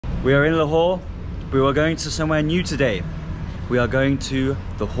We are in Lahore. We are going to somewhere new today. We are going to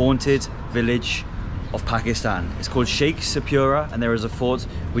the haunted village of Pakistan. It's called Sheikhupura, and there is a fort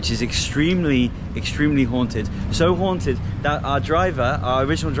which is extremely haunted. So haunted that our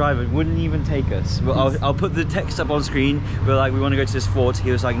original driver wouldn't even take us. Well, I'll put the text up on screen. We're like, we want to go to this fort.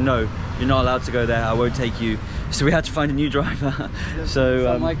 He was like, no, you're not allowed to go there. I won't take you. So we had to find a new driver.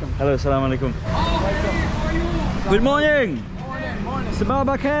 So hello, salam alaikum. Good morning. Sabah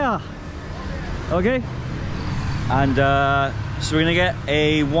bakhair. Okay. And so we're gonna get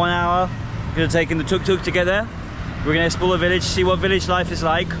a 1 hour. We're gonna take in the tuk-tuk to get there. We're gonna explore the village, see what village life is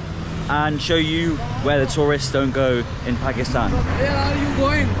like, and show you where the tourists don't go in Pakistan. Where are you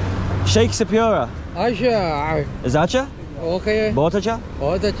going? Sheikhupura. Acha. Is that ya? Okay. Bahut acha?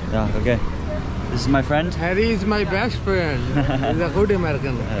 Bahut acha. Yeah, okay. This is my friend. Harry is my best friend. He's a good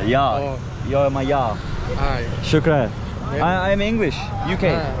American. Yeah. You're my yeah. Hi. Shukra. I am English. UK.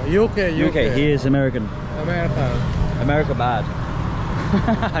 UK. He is American. America bad.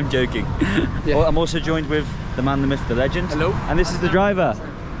 I'm joking. Yeah. I'm also joined with the man, the myth, the legend. Hello. And this is the driver.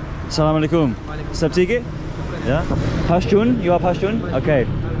 Salam alaikum. Sab theek hai? Yeah. Pashtun? You are Pashtun? Okay.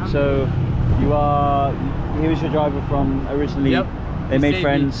 So he was your driver from originally. Yep. They made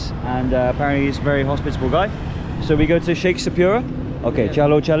friends, and apparently he's a very hospitable guy. So we go to Sheikhupura. Okay.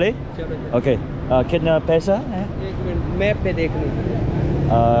 Chalo chale. Okay. Kitna paisa? Map pe dekh lo.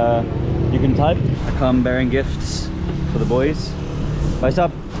 You can type. I come bearing gifts for the boys. What's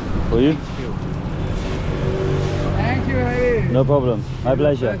up? For you? Thank you, Harry. No problem. My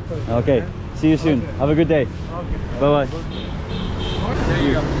pleasure. Okay. See you soon. Have a good day. Okay. Bye bye. There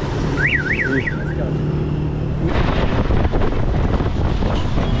you go.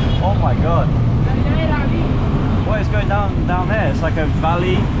 Oh my god. What is going down there? It's like a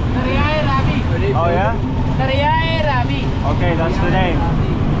valley. Oh yeah? Okay, that's the name.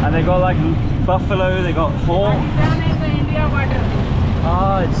 And they got like buffalo, they got pork.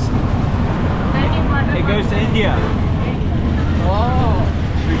 Oh, it goes to India. Oh.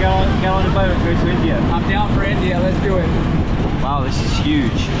 Should we get on a boat and go to India? I'm down for India, let's do it. Wow, this is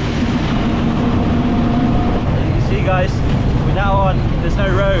huge. As you can see guys, from now on, there's no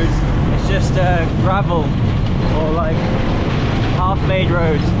roads. It's just gravel or like half-made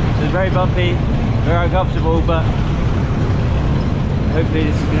roads. So it's very bumpy, very uncomfortable, but hopefully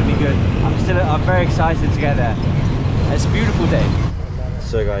this is going to be good. I'm very excited to get there. It's a beautiful day.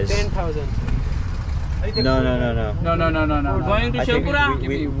 So guys. 10,000. No. We're going to Sheikhupura? Give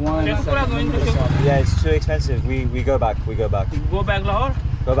me 1 second. Going to Sheikhupura? Yeah, it's too expensive. We go back. Go back Lahore?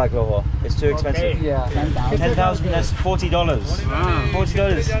 Go back Lahore. It's too expensive. Okay. Yeah. 10,000. That's $40. Wow.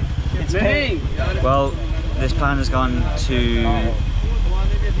 $40. It's paid. Well, this plan has gone to.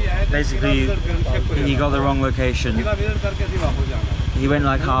 Basically, he got the wrong location. He went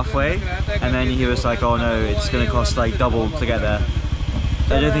like halfway, and then he was like, "Oh no, it's going to cost like double to get there."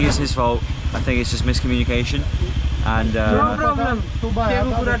 I don't think it's his fault. I think it's just miscommunication. And no problem.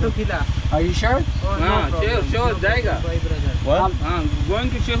 Are you sure? Sure, jayega. What? Going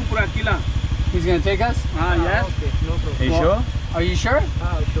to Sheikhupura Kila. He's going to take us? Yes. Okay, no problem. Are you sure? Are you sure?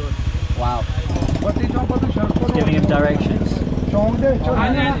 Sure. Wow. Giving him directions.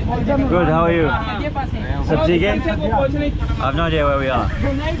 Good, how are you? Sab theek hai? I have no idea where we are.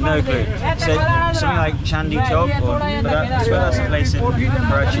 No clue. So, something like Chandi Chowk, or I swear that's a place in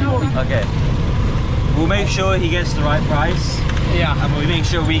Karachi. Okay. We'll make sure he gets the right price. Yeah. And we'll make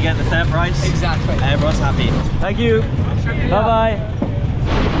sure we get the fair price. Exactly. And everyone's happy. Thank you. Bye-bye.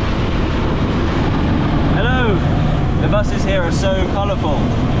 Hello. The buses here are so colourful.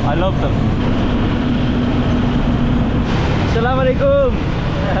 I love them. Assalamu alaikum.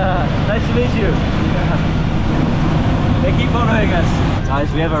 Nice to meet you. They keep following us. Guys,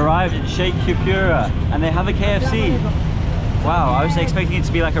 we have arrived in Sheikhupura and they have a KFC. Wow, I was expecting it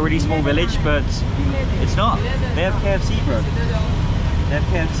to be like a really small village, but it's not. They have KFC, bro. They have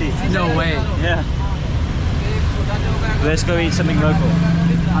KFC. No way. Yeah. Let's go eat something local.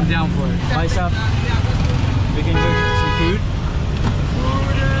 I'm down for it. Nice up. We can go get some food.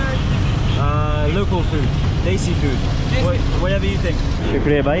 Local food. Desi food. Whatever you think.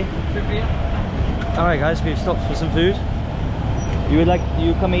 Shukriya, bhai. Shukriya. Alright guys, we've stopped for some food. You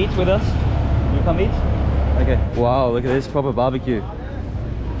come eat with us? You come eat? Okay. Wow, look at this proper barbecue.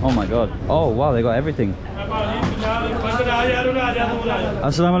 Oh my god. Oh wow, they got everything.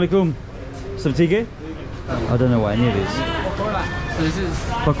 Assalamu alaikum. Sab theek hai? I don't know what any of this. So this is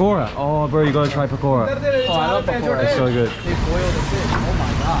Pakora. Oh bro, you gotta try pakora. Oh, I love pakora. It's so good. They boil the fish. Oh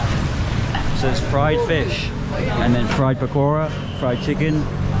my god. So it's fried fish, and then fried pakora, fried chicken,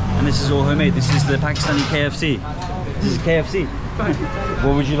 and this is all homemade. This is the Pakistani KFC. This is KFC.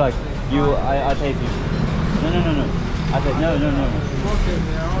 What would you like? I pay for you. No. I pay.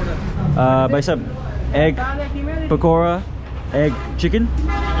 No. By some egg pakora, egg chicken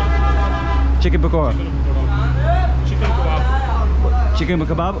pakora. Chicken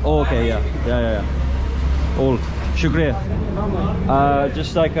kebab? Oh, okay, yeah. All. Shukriya.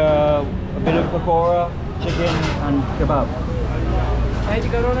 Just like a bit of pakora, chicken and kebab.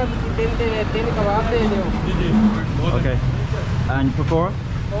 Okay. And pakora?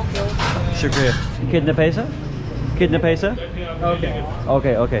 Shukriya. Kidna paisa?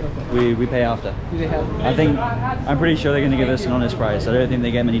 Okay. We pay after. I'm pretty sure they're going to give us an honest price. I don't think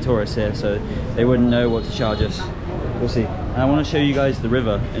they get many tourists here, so they wouldn't know what to charge us. We'll see. And I want to show you guys the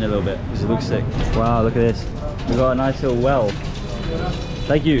river in a little bit because it looks sick. Wow, look at this. We've got a nice little well.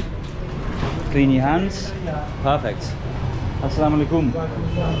 Thank you. Clean your hands. Perfect. Assalamu alaikum.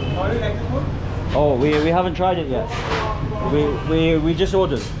 Oh, we haven't tried it yet. We just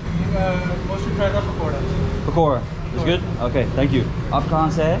ordered. Mostly try the pakora. Pakora. It's good? Okay, thank you. Aap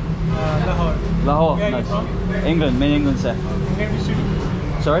kahan se hai? Lahore. Lahore. Where are you Nice. from? England. Main England se. England, which city?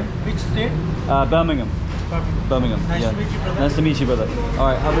 Sorry? Which state? Birmingham. Birmingham. Nice yeah. to meet you, brother. Nice to meet you, brother. All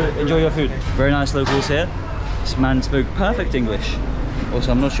right, enjoy your food. Very nice locals here. This man spoke perfect English.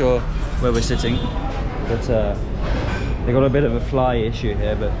 Also, I'm not sure where we're sitting, but they got a bit of a fly issue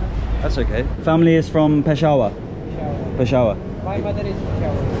here, but that's okay. Family is from Peshawar. Peshawar. My mother is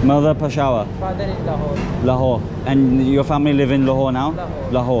Peshawar. Mother Peshawar. Father is Lahore. Lahore. And your family live in Lahore now?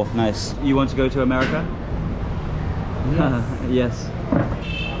 Lahore. Lahore. Nice. You want to go to America? Yes.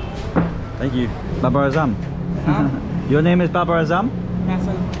 Thank you. Babar Azam. Huh? Your name is Babar Azam?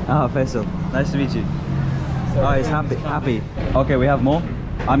 Faisal. Ah, Faisal. Nice to meet you. Oh, he's happy. Okay, we have more.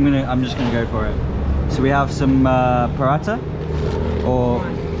 I'm just gonna go for it. So we have some paratha or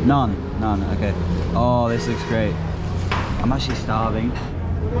naan. Okay. Oh, this looks great. I'm actually starving.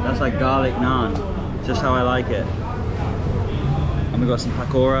 That's like garlic naan, just how I like it. And we got some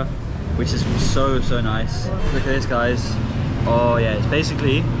pakora, which is so nice. Look at this, guys. Oh yeah, it's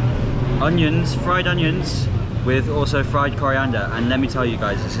basically onions, fried onions, with also fried coriander. And let me tell you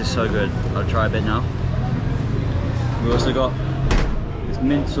guys, this is so good. I'll try a bit now. We also got this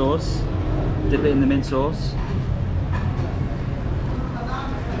mint sauce. Dip it in the mint sauce.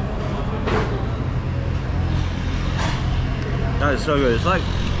 That is so good. It's like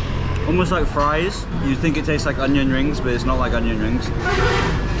almost like fries. You'd think it tastes like onion rings, but it's not like onion rings.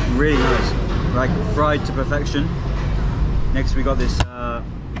 Really nice. Like fried to perfection. Next we got this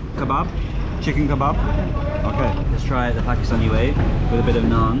kebab, chicken kebab. Okay, let's try it the Pakistani way with a bit of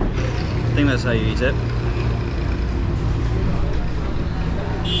naan. I think that's how you eat it.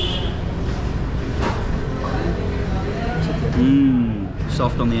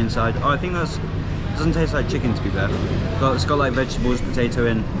 Soft on the inside. Oh, I think that's doesn't taste like chicken, to be fair. It's got like vegetables, potato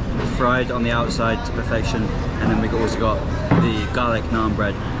in, fried on the outside to perfection, and then we also got the garlic naan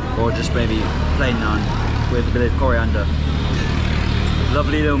bread, or just maybe plain naan with a bit of coriander.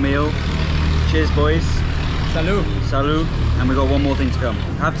 Lovely little meal. Cheers, boys. Salut. Salut. And we got one more thing to come.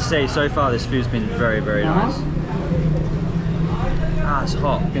 I have to say, so far this food's been very nice. Ah, it's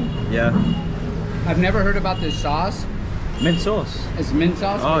hot. Yeah. I've never heard about this sauce. Mint sauce. It's mint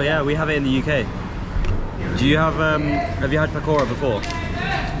sauce? Oh yeah, we have it in the UK. Do you have you had pakora before?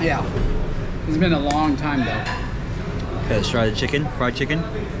 Yeah. It's been a long time though. Okay, let's try the chicken, fried chicken.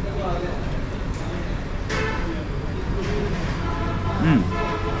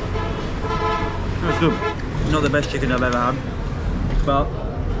 That's good. Not the best chicken I've ever had, but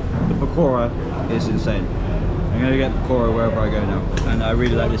the pakora is insane. I'm gonna get pakora wherever I go now, and I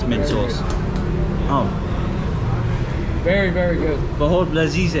really like this mint sauce. Oh. Very good. Bahut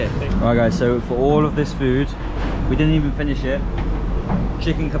lazize. Alright guys, so for all of this food, we didn't even finish it.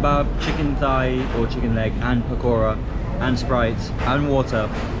 Chicken kebab, chicken thigh or chicken leg, and pakora, and Sprite, and water,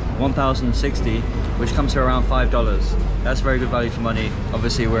 1,060, which comes to around $5. That's very good value for money.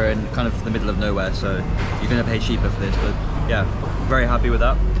 Obviously we're in kind of the middle of nowhere, so you're gonna pay cheaper for this, but yeah, very happy with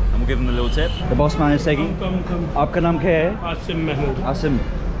that. And we'll give him a little tip. The boss man is taking. Aapka naam kya hai? Asim Mahmood. Asim.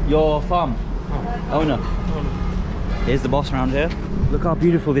 Your farm owner. Here's the boss around here. Look how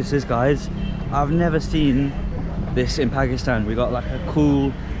beautiful this is, guys. I've never seen this in Pakistan. We got like a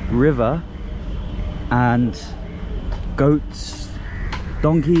cool river and goats,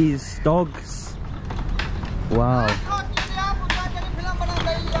 donkeys, dogs. Wow.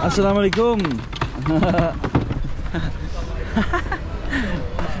 Assalamu alaikum.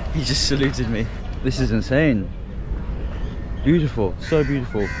 He just saluted me. This is insane. Beautiful, so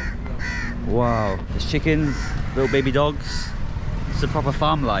beautiful. Wow. There's chickens, little baby dogs. It's a proper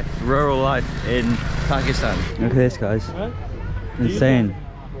farm life, rural life in Pakistan. Look at this, guys. Insane.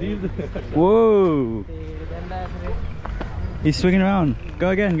 Whoa! He's swinging around. Go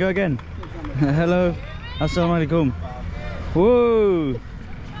again, go again. Hello. Assalamu alaikum. Whoa!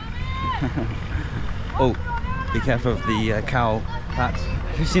 Oh, be careful of the cow pats.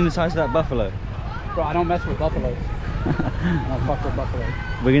 Have you seen the size of that buffalo? Bro, I don't mess with buffaloes. I don't fuck with buffaloes.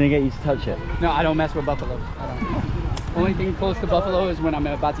 We're gonna get you to touch it. No, I don't mess with buffaloes. I don't. Only thing close to buffalo is when I'm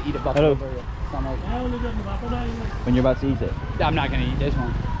about to eat a buffalo burger. So I'm like, when you're about to eat it? I'm not gonna eat this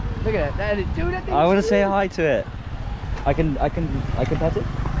one. Look at that. Dude, that thing I want to is say huge. hi to it. I can pet it.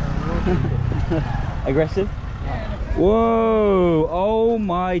 Aggressive. Whoa! Oh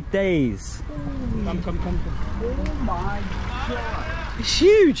my days! Come. Oh my god. It's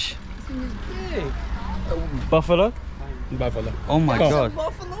huge. This thing is big. Buffalo. Buffalo. Oh my god,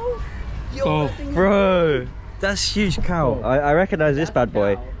 Buffalo? Yo, Oh, that thing is bro! That's huge cow. I recognize this bad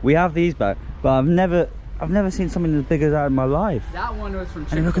boy. We have these back, but I've never seen something as big as that in my life. That one was from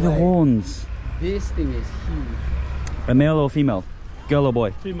Chilton. And look at the horns. This thing is huge. A male or female? Girl or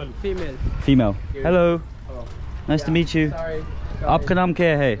boy? Female. Female. Female. Here. Hello. Oh. Nice to meet you. Sorry. Aapka naam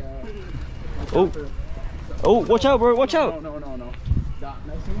kya hai? Oh. Oh, watch out, bro. Watch out. No. Stop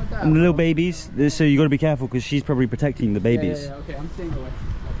messing with that. And the little babies. So you got to be careful because she's probably protecting the babies. Yeah. Okay, I'm staying away.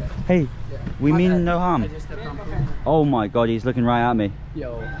 Okay. Hey, Yeah. we My mean bad. no harm. I just stepped on poop. Oh my god, he's looking right at me.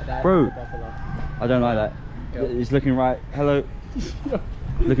 Yo, that Bro. is a buffalo. I don't like that. Yo. He's looking right. Hello.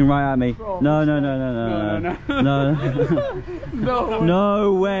 Looking right at me. Bro, No. No.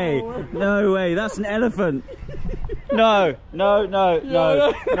 No way. No way. That's an elephant. No. No. No.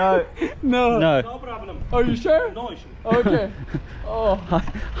 No problem. Are you sure? No issue. Okay. Oh.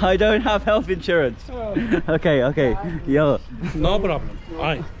 I don't have health insurance. Okay. Yo. No problem.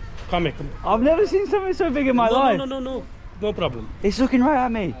 Aye. Come here. I've never seen something so big in my life. No. No problem. It's looking right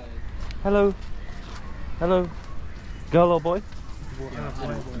at me. Hello. Girl or boy?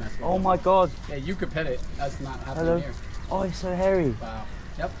 Oh my god. Yeah, you could pet it. That's not happening Hello. here. Oh, it's so hairy. Wow.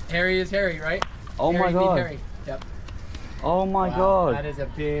 Yep. Hairy is hairy, right? Oh Hairy my meet god. hairy. Yep. Oh my Wow, god. That is a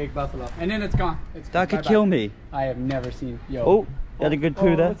big buffalo. And then it's gone. That could kill me. I have never seen. Yo. Oh, had a good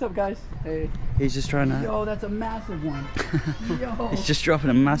poo there. What's up, guys? Hey. He's just trying to. Yo, that's a massive one. Yo. He's just dropping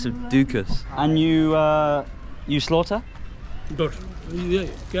a massive dukas. And you slaughter? Good.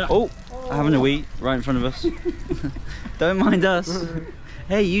 Yeah. Oh, having a wee right in front of us. Don't mind us.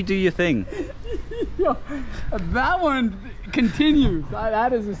 Hey, you do your thing. Yo, that one continues.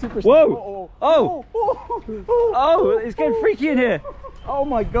 That is a super. Whoa! Oh, it's getting freaky in here. Oh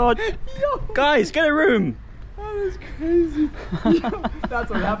my god. Yo, Guys, get a room. that is crazy. Yo, that's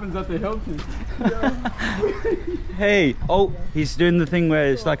what happens at the Hilton. Hey, oh, he's doing the thing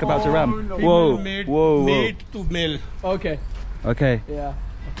where it's like about to ram. no. Whoa, Mate to male. Okay. Okay. Yeah.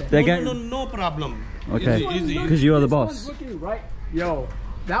 Okay. They're getting. No problem. Okay. Easy. Because you're the This one's boss. looking right. Yo,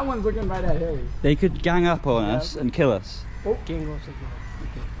 that one's looking right at Harry. They could gang up on us and kill us. Oh, King also.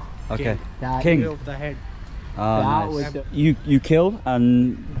 Okay. that King. Of the head. Ah, That nice. was the- You kill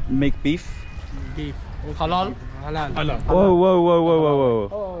and make beef. Beef. Halal. Halal. Whoa.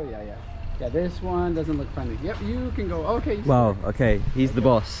 Oh yeah. Yeah, this one doesn't look friendly. Yep, you can go. Okay. Wow, okay, he's the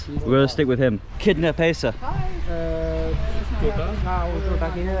boss. He's the We're gonna boss. stick with him. Kidnap Pesa. Hi.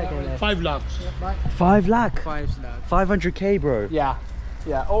 5 lakhs. 5 lakh. 5 lakhs. 500k, bro. Yeah.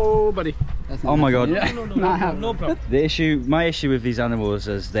 Oh, buddy. That's not Oh my happening. god. Yeah. Not happening. No problem. My issue with these animals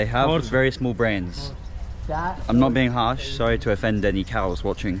is they have Horse. very small brains. That I'm not being harsh, sorry to offend any cows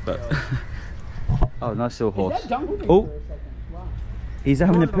watching, but... Oh, nice little Is horse. that jungle moving Oh. for a second? Wow. He's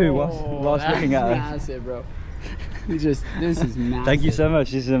having a poo Oh, whilst that's looking at us. massive, bro. This is massive. Thank you so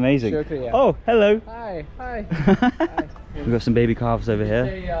much, this is amazing. Shukriya. Oh, hello. Hi. We've got some baby calves over here.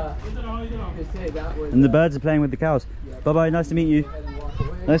 Say, that was, And the birds are playing with the cows. Bye-bye, nice to meet you. walk away.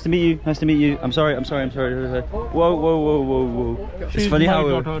 Nice to meet you. I'm sorry. Whoa. It's She's funny my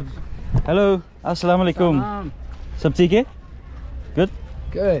how... daughter. Hello, assalamu alaikum. Sab theek hai? Good?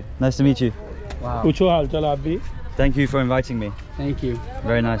 Good. Nice to meet you. Wow. पूछो हाल चाल आप भी. Thank you for inviting me. Thank you.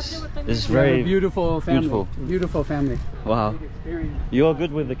 Very nice. This is You're a very... beautiful family. beautiful. Beautiful family. Wow. You are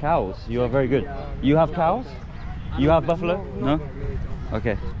good with the cows. You are very good. You have cows? You have buffalo? No?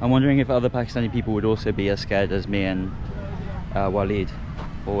 Okay. I'm wondering if other Pakistani people would also be as scared as me and Waleed,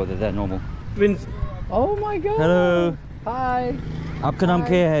 or whether they're normal. Twins. Oh my god. Hello. Hi. Aapka naam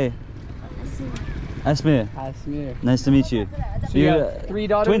kya hai? Asmir. Asmir. Nice to meet you. So you have 3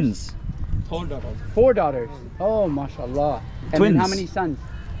 daughters? Twins. 4 daughters. 4 daughters. Oh, mashallah. And Twins. then how many sons?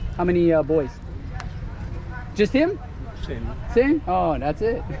 How many boys? Just him? Same? Oh, that's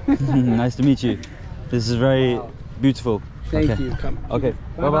it. Nice to meet you. This is very beautiful. Thank Okay. you. Okay.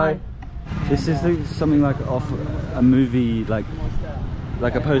 Bye-bye. This is something like off a movie, like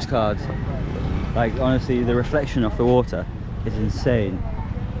a postcard. Like honestly, the reflection of the water is insane.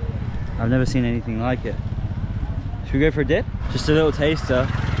 I've never seen anything like it. Should we go for a dip? Just a little taster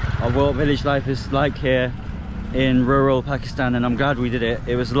of what village life is like here in rural Pakistan, and I'm glad we did it.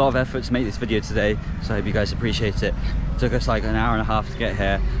 It was a lot of effort to make this video today, so I hope you guys appreciate it. It took us like an hour and a half to get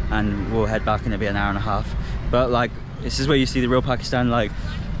here, and we'll head back in maybe an hour and a half. But like, this is where you see the real Pakistan. Like,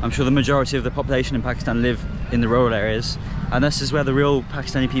 I'm sure the majority of the population in Pakistan live in the rural areas, and this is where the real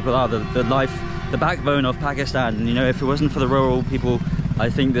Pakistani people are, the backbone of Pakistan. You know, if it wasn't for the rural people, I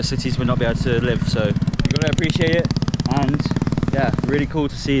think the cities would not be able to live. So you gotta appreciate it, and yeah, really cool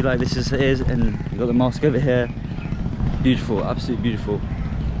to see. Like, this is and you got the mosque over here. Beautiful, absolutely beautiful.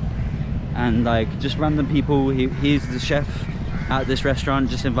 And like, just random people. He's the chef at this restaurant,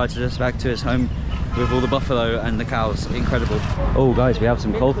 just invited us back to his home with all the buffalo and the cows. Incredible. Oh guys, we have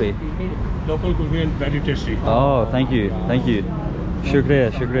some kulfi. Local kulfi and very tasty. Oh, thank you, thank you.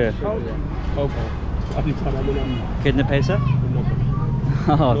 Shukriya, shukriya. Kitne paisa?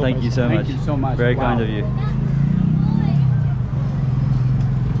 Oh, thank you so much. Thank you so much. Very kind of you.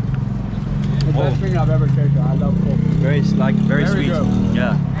 The best thing I've ever tasted. I love kulfi. Very sweet. Good.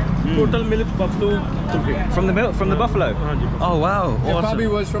 Yeah. Total milk buffalo kulfi. From the buffalo. Oh wow. It Awesome. probably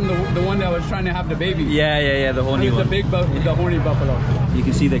was from the one that was trying to have the baby. Yeah, the horny It was one. the horny buffalo. You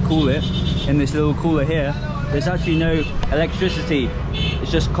can see they cool it in this little cooler here. There's actually no electricity.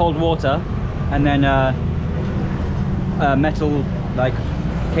 It's just cold water, and then metal like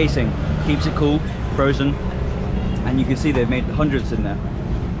casing keeps it cool, frozen. And you can see they've made hundreds in there.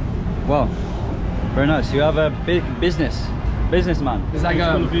 Wow, very nice. You have a big businessman. It's like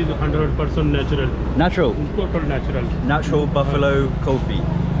a Kulfi is 100% natural. Natural. Total natural. Natural buffalo kulfi.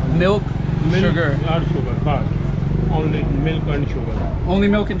 milk, sugar. Or sugar, but only milk and sugar. Only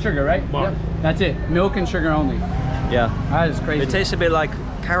milk and sugar, right? Bar. That's it. Milk and sugar only. Yeah. That is crazy. It tastes a bit like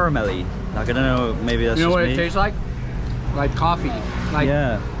caramelly. Like, I don't know, maybe that's You know just what me. it tastes like? Like coffee. Like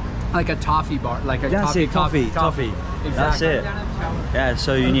Yeah. like a toffee bar. Like a That's it, toffee. Exactly. That's it. Yeah, it's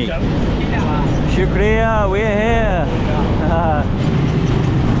so unique. Shukriya, we're here.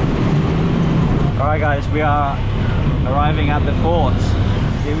 Alright guys, we are arriving at the fort.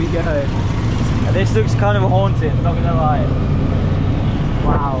 Here we go. And this looks kind of haunted, not gonna lie.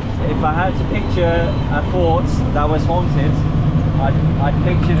 Wow. If I had to picture a fort that was haunted, I'd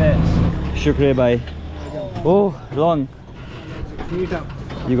picture this. Shukriya bhai. Oh, long.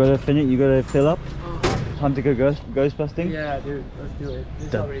 You gotta finish, you gotta fill up. Time to go ghost busting? Yeah, dude. Let's do it.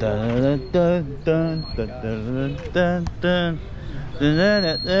 It's Dun, already dun, dun, dun, dun, dun, dun, dun, dun,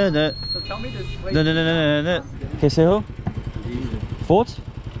 dun, dun, dun. So tell me this place. Dun, dun, dun, dun, dun. Kaise ho? Fort?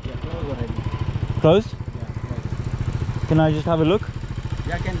 Closed? Can I just have a look?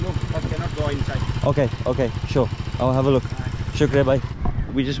 Yeah, I can look, but cannot go inside. Okay, sure. I'll have a look. Shukriya bhai.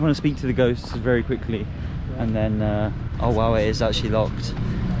 We just want to speak to the ghosts very quickly, and then oh wow, it is actually locked.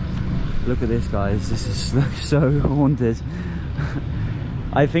 Look at this, guys. This is looks so haunted.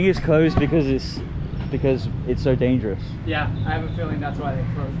 I think it's closed because it's so dangerous. Yeah, I have a feeling that's why they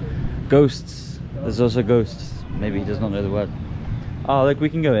closed it. Ghosts. There's also ghosts. Maybe he does not know the word. Oh, look, we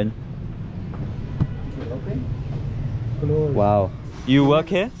can go in. Wow. You work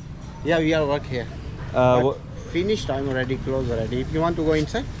here? Yeah, we are work here. What? Finished. I'm already closed already. If you want to go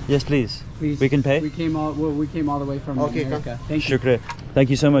inside. Yes, please. Please. We can pay. We came all the way from Okay, America. come. Thank you. Shukriya. Thank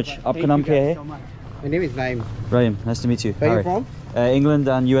you so much. Thank Aapka you naam kya guys hai? so much. My name is Naim. Rahim, nice to meet you. Where are you Harry. from? England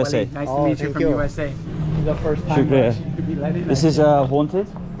and USA. Nice to Oh, meet you thank from you. USA. The first time Shukriya. I should be letting This that. is haunted?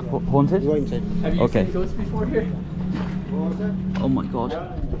 Haunted? Go inside. Have you Okay. seen ghosts before here? Oh my god.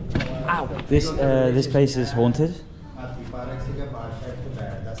 This place is haunted.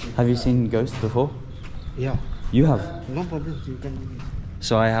 Have you seen ghosts before? Yeah. You have. No problem. You can.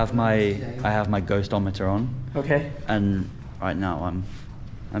 So I have my ghostometer on, Okay. and right now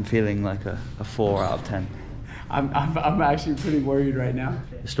I'm feeling like a 4 out of 10. I'm actually pretty worried right now.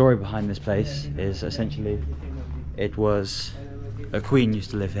 The story behind this place is essentially it was a queen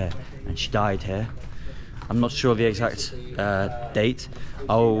used to live here and she died here. I'm not sure the exact date.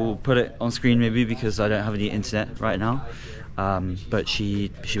 I'll put it on screen maybe because I don't have any internet right now. But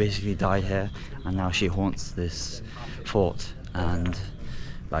she basically died here, and now she haunts this fort. And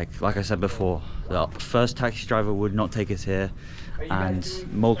like I said before, the first taxi driver would not take us here, and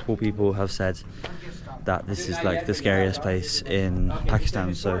multiple people have said that this is like the scariest place in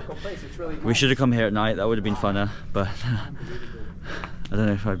Pakistan. So we should have come here at night. That would have been funner, but I don't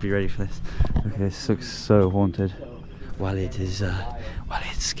know if I'd be ready for this. Okay, this looks so haunted. Walid is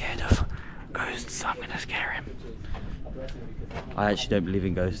scared of ghosts, so I'm gonna scare him. I actually don't believe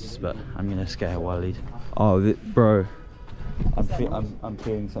in ghosts, but I'm gonna scare Walid. Oh, bro, I'm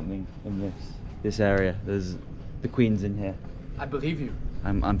feeling something in this area. There's the Queen's in here. I believe you.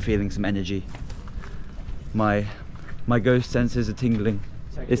 I'm feeling some energy. My ghost senses are tingling.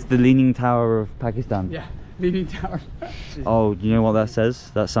 It's the Leaning Tower of Pakistan. Yeah, Leaning Tower. Oh, do you know what that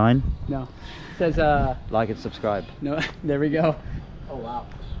says? That sign? No. It says like and subscribe. no. There we go. Oh wow.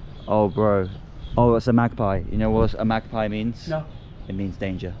 Oh, bro. Oh, it's a magpie. You know what a magpie means? No. It means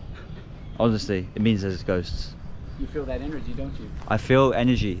danger. Honestly, it means there's ghosts. You feel that energy, don't you? I feel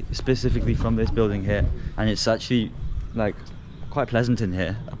energy specifically from this building here, and it's actually like quite pleasant in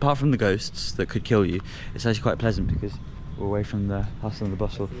here. Apart from the ghosts that could kill you, it's actually quite pleasant because we're away from the hustle and the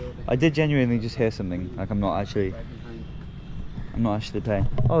bustle. I did genuinely just hear something. Like I'm not actually playing.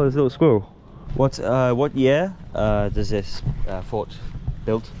 Oh, there's a little squirrel. What year does this fort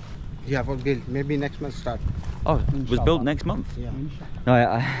built? Yeah, for build. Maybe next month start. Oh, it was built next month? Yeah. No,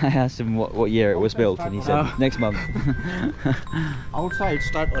 I asked him what year it was built, and he said next month. Outside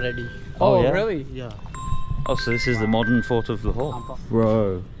start already. Oh, yeah? Really? Yeah. Oh, so this is the modern fort of Lahore.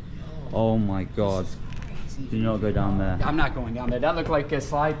 Bro, oh my god. Do not go down there. I'm not going down there. That looked like a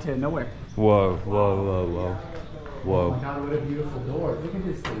slide to nowhere. Whoa, whoa, whoa, whoa. Whoa. Oh my god, what a beautiful door. Look at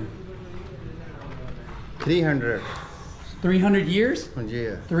this thing. 300. 300 years?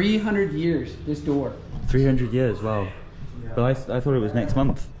 Yeah. 300 years, this door. 300 years, wow. But I thought it was next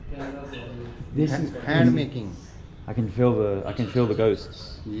month. This is Hand making. I can feel the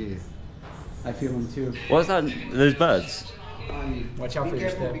ghosts. Yeah. I feel them too. What's that? Those birds? Watch out for your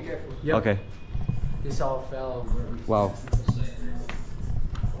step. Yep. Okay. This all fell. Wow.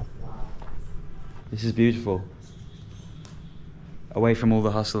 This is beautiful. Away from all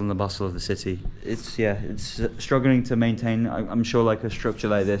the hustle and the bustle of the city. It's struggling to maintain. I'm sure like a structure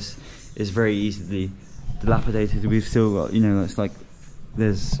like this is very easily dilapidated. We've still got, it's like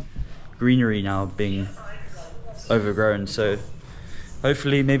there's greenery now being overgrown. So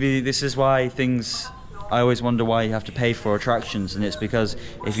hopefully maybe this is why I always wonder why you have to pay for attractions, and it's because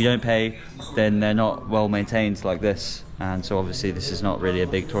if you don't pay, then they're not well maintained like this. And so obviously this is not really a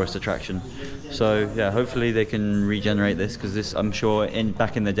big tourist attraction. So yeah, hopefully they can regenerate this, because this, I'm sure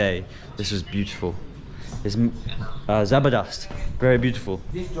back in the day, this was beautiful. It's Zabardast, very beautiful.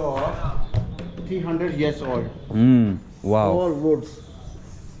 This door, 300 years old. Wow. All woods.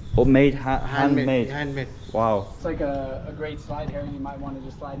 All made, handmade. Handmade. Wow. It's like a great slide here. You might want to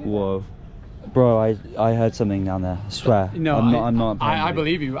just slide in. Whoa. Bro, I heard something down there. I swear. No, I'm not. I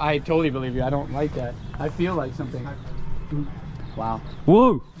believe you. I totally believe you. I don't like that. I feel like something. Wow.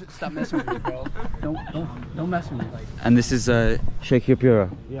 Whoa! Stop messing with me, bro. Don't mess with me. And this is Sheikhupura.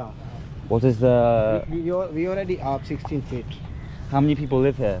 Yeah. What is the? We already up 16 feet. How many people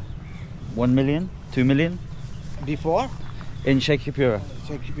live here? 1 million? 2 million? Before? In Sheikhupura?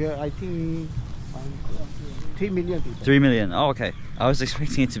 I think 3 million people. 3 million. Oh, okay. I was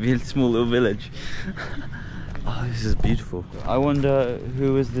expecting it to be a small little village. Oh, this is beautiful. I wonder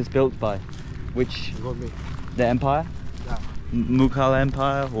who was this built by? Which? The Empire? Yeah. Mughal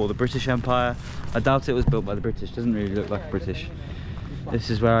Empire or the British Empire? I doubt it was built by the British. Doesn't really look like British. This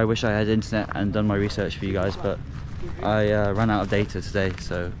is where I wish I had internet and done my research for you guys, but I ran out of data today,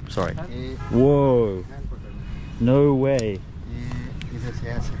 so sorry. Whoa! No way. You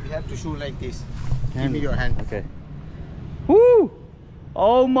have to shoot like this. Give me your hand. Okay. Woo!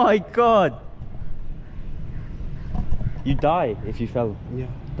 Oh my god! You die if you fell. Yeah.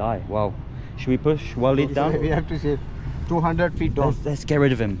 Die. Wow. Should we push Walid down? We have to say 200 feet down. Let's get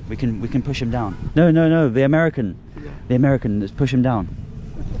rid of him. We can push him down. No, the American. Yeah. The American. Let's push him down.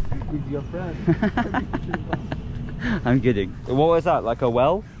 With your friend. I'm kidding. What was that? Like a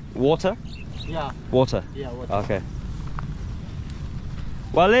well? Water? Yeah. Water. Yeah. Water. Okay.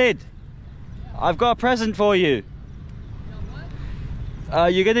 Walid, I've got a present for you.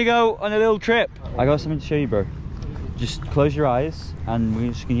 You're gonna go on a little trip. I got something to show you, bro. Just close your eyes and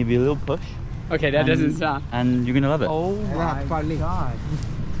we're just gonna give you a little push. Okay, that doesn't sound. And you're gonna love it. Oh my god.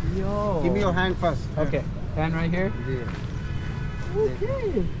 Yo. Give me your hand first. Okay. Hand right here. Yeah.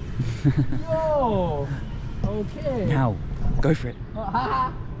 Okay. Yo. Okay. Now, go for it.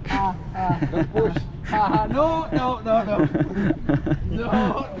 Don't push. No.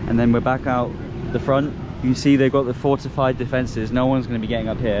 No. And then we're back out the front. You can see they've got the fortified defenses. No one's going to be getting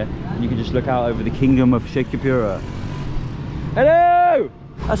up here. And you can just look out over the kingdom of Sheikhupura. Hello!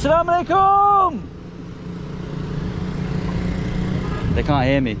 Assalamu alaikum! They can't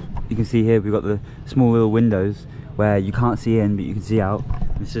hear me. You can see here we've got the small little windows where you can't see in, but you can see out.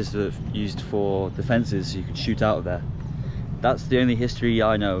 This is used for defenses, so you can shoot out of there. That's the only history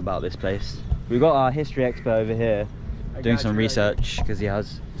I know about this place. We've got our history expert over here. doing some research because he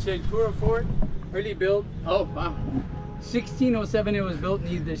has. Sheikhupura Fort, early built. Oh wow, 1607 it was built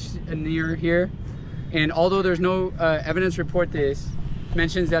near here, and although there's no evidence report this,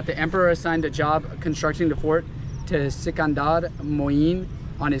 mentions that the emperor assigned a job constructing the fort to Sikandar Moin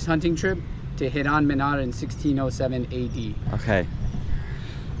on his hunting trip to Hiran Minar in 1607 AD. Okay,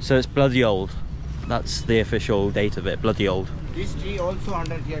 so it's bloody old. That's the official date of it, bloody old. This tree also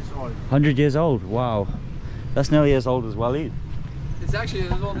 100 years old. 100 years old, wow. That's nearly as old as Walid. It's actually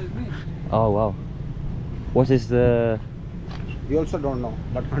as old as me. Oh wow. What is the... We also don't know,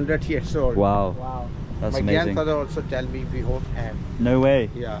 but 100 years old. Wow. Wow. That's My amazing. grandfather also tell me we hope have. No way.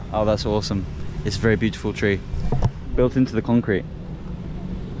 Yeah. Oh, that's awesome. It's a very beautiful tree. Built into the concrete.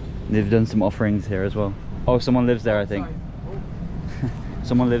 They've done some offerings here as well. Oh, someone lives there, I think.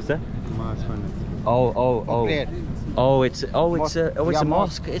 Someone lives there? Oh. Great. It's a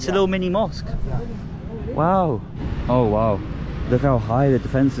mosque. It's a little mini mosque. Wow. Oh wow. Look how high the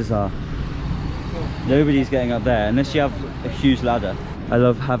defenses are. Nobody's getting up there unless you have a huge ladder. I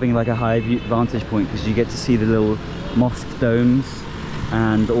love having like a high vantage point because you get to see the little mosque domes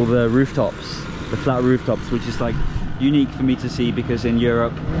and all the rooftops, the flat rooftops, which is like unique for me to see because in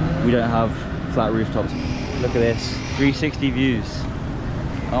Europe we don't have flat rooftops. Look at this, 360 views.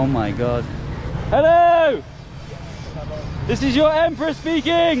 Oh my god. Hello! This is your emperor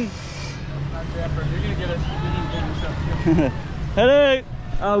speaking! Hello!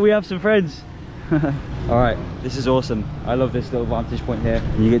 Oh, we have some friends. Alright, this is awesome. I love this little vantage point here.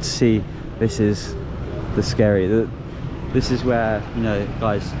 And you get to see, this is the scary. This is where, you know,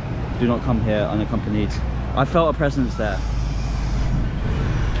 guys, do not come here unaccompanied. I felt a presence there.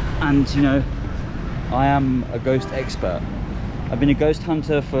 And, you know, I am a ghost expert. I've been a ghost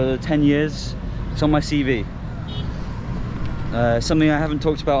hunter for 10 years. It's on my CV. Something I haven't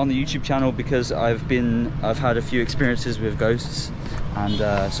talked about on the YouTube channel because I've had a few experiences with ghosts, and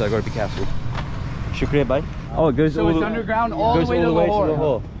so I got to be careful. Shukriya, bhai. Oh, it goes So it's underground all the way to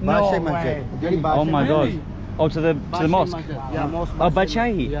Lahore. No way. way. Oh my Really? god. Oh, to the mosque. Yeah, most Oh,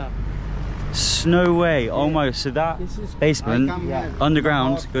 Badshahi. Yeah. No way. Oh my. So that This is basement Yeah.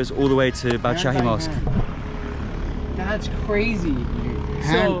 underground goes all the way to Badshahi Mosque. That's crazy.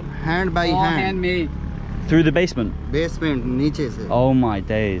 Hand by all hand. handmade. Through the basement. Basement, niche se. Oh my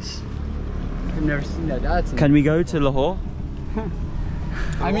days. I've never seen that. That's Can we go to Lahore?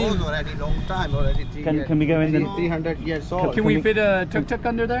 I mean, already long time already. Can we go in the... 300 years old. can we fit a tuk-tuk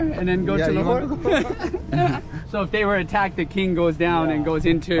under there and then go Yeah, to you Lahore? want So if they were attacked, the king goes down and goes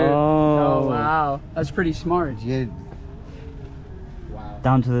into... Oh. Wow. That's pretty smart. Yeah. Wow.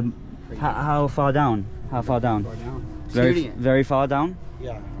 Down to the... How far down? How far down? Very far down?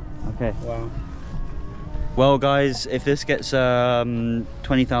 Yeah. Okay. Wow. Well guys, if this gets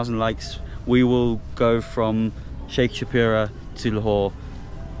 20,000 likes, we will go from Sheikhupura to Lahore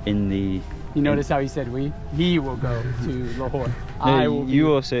in the... You notice how he said we? He will go to Lahore. No,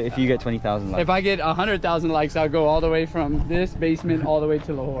 you also, if you get 20,000 likes. If I get 100,000 likes, I'll go all the way from this basement all the way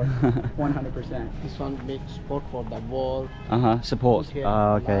to Lahore. 100%. This one big spot for the wall. Support. Here,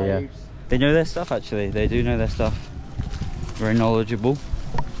 Ah, okay, yeah. lights. They know their stuff actually, they do know their stuff. Very knowledgeable.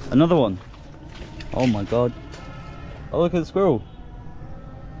 Another one. Oh my god. Oh, look at the squirrel.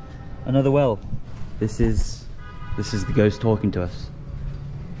 Another well. This is the ghost talking to us.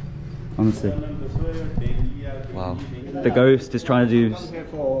 Honestly. Wow. The ghost is trying to do... Here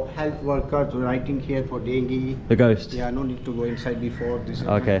for health workers writing here for dengue. The ghost? Yeah, no need to go inside before this.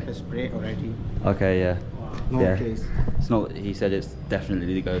 Okay. Spray already. Okay, yeah. No Yeah. case. It's not, he said it's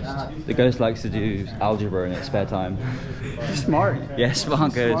definitely the ghost. The ghost likes to do algebra in its spare time. Smart. Yeah,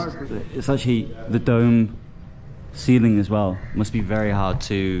 smart ghost. It's actually the dome ceiling as well. Must be very hard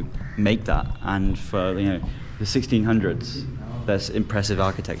to make that, and for, you know, the 1600s, that's impressive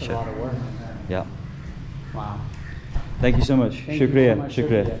architecture. Yeah. Wow. Thank you so much. Thank you so Shukriya. much.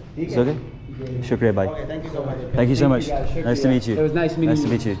 Shukriya. It's okay? Shukriya, bye. Okay, thank you so much. Thank you so much. Thank you, guys. Nice to meet you. It was nice meeting you. Nice to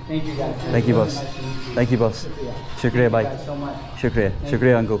meet you. Thank you guys. Thank you, boss. Thank you, boss. Shukriya, bye. so much. Shukriya.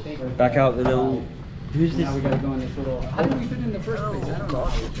 Shukriya, uncle. Back out the little... Who's this? Now we gotta go in this little... How did we fit in the first place? I don't know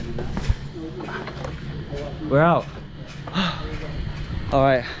how we fit in that. We're out.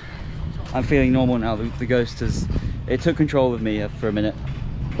 Alright. I'm feeling normal now. The ghost has... It took control of me for a minute.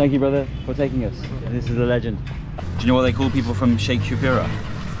 Thank you, brother, for taking us. This is a legend. Do you know what they call people from Sheikhupura?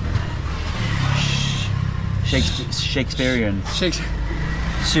 Shakespearean.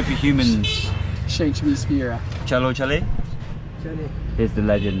 Superhumans. Shakespeare. Chalo Chale? Here's the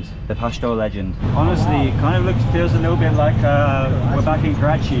legend, the Pashto legend. Honestly, it kind of feels a little bit like we're back in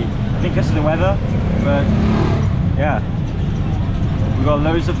Karachi. I think because of the weather, but yeah. We've got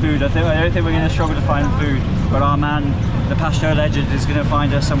loads of food. I don't think we're going to struggle to find food, but our man the Pashto legend is gonna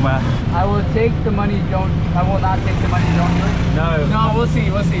find us somewhere. I will take the money, I will not take the money, don't do it. No. No, we'll see.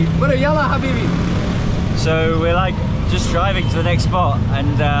 But yalla habibi. So we're like just driving to the next spot,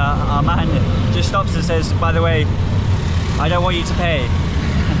 and our man just stops and says, by the way, I don't want you to pay.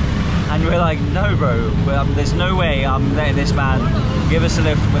 And we're like, no bro, there's no way I'm letting this man give us a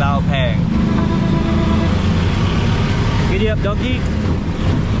lift without paying. Giddy up donkey.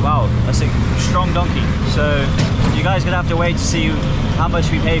 Wow, that's a strong donkey. So you guys gonna have to wait to see how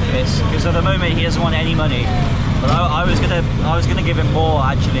much we pay for this, because at the moment he doesn't want any money. But I was gonna give him more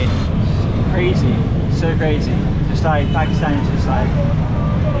actually. Crazy, so crazy. Just like Pakistan is just like,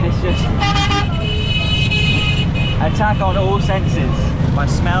 it's just attack on all senses. My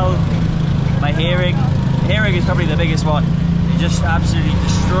smell, my hearing. Hearing is probably the biggest one. It just absolutely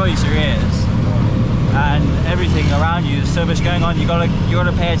destroys your ears. And everything around you, there's so much going on, you gotta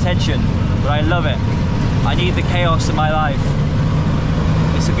pay attention. But I love it. I need the chaos in my life.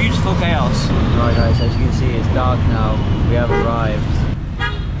 It's a beautiful chaos. Alright guys, as you can see, it's dark now. We have arrived.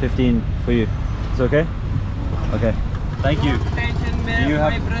 15 for you. It's okay? Okay. Thank you. Do you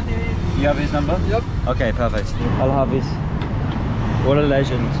have his number? Yep. Okay, perfect. I'll have his. What a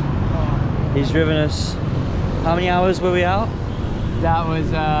legend. He's driven us. How many hours were we out? That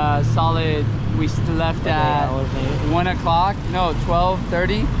was solid. We left at 1 o'clock. No,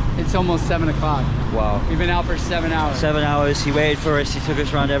 12:30. It's almost 7 o'clock. Wow. We've been out for 7 hours. 7 hours. He waited for us. He took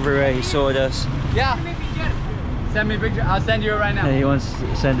us around everywhere. He sorted us. Yeah. Send me a picture. I'll send you it right now. He wants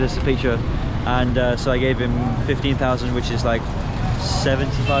to send us a picture, and so I gave him 15,000, which is like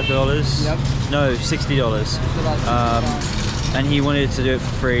 $75. Yep. No, $60. And he wanted to do it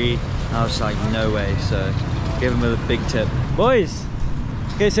for free. I was like, no way. So give him a big tip. Boys,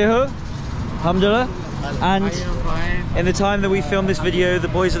 okay, say who? Alhamdulillah. And in the time that we filmed this video, the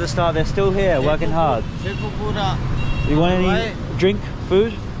boys at the start, they're still here working hard. Sheikhupura. You want any drink,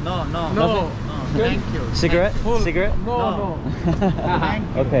 food? No. No. Thank you. Cigarette? Cigarette? No. Thank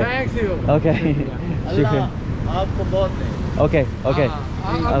you. Okay. Thank you. Okay. Allah, aapko bahut hai. Okay.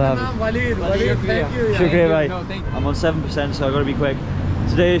 I'll have it. Walid, thank you. Shukriya, bhai. No, thank you. I'm on 7%, so I've got to be quick.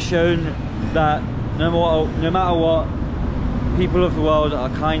 Today has shown that no matter what, people of the world are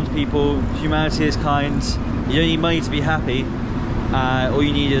kind people. Humanity is kind. You don't need money to be happy. All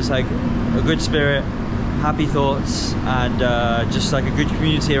you need is like a good spirit, happy thoughts, and just like a good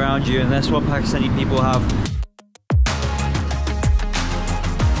community around you. And that's what Pakistani people have.